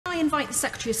invite the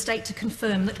Secretary of State to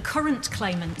confirm that current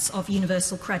claimants of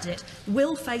universal credit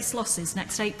will face losses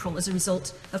next April as a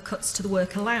result of cuts to the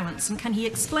work allowance? And can he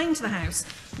explain to the House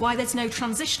why there's no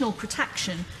transitional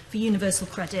protection for universal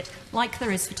credit like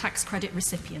there is for tax credit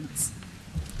recipients?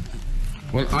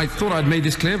 Well, I thought I'd made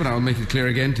this clear, but I'll make it clear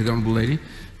again to the Honourable Lady.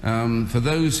 For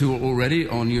those who are already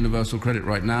on universal credit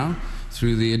right now,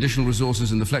 through the additional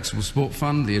resources in the Flexible Support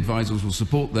Fund, the advisors will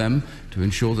support them to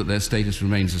ensure that their status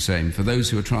remains the same. For those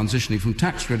who are transitioning from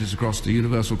tax credits across to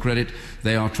universal credit,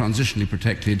 they are transitionally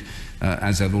protected,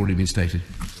 as have already been stated.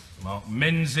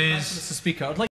 Menzies. Mr. Speaker, I'd like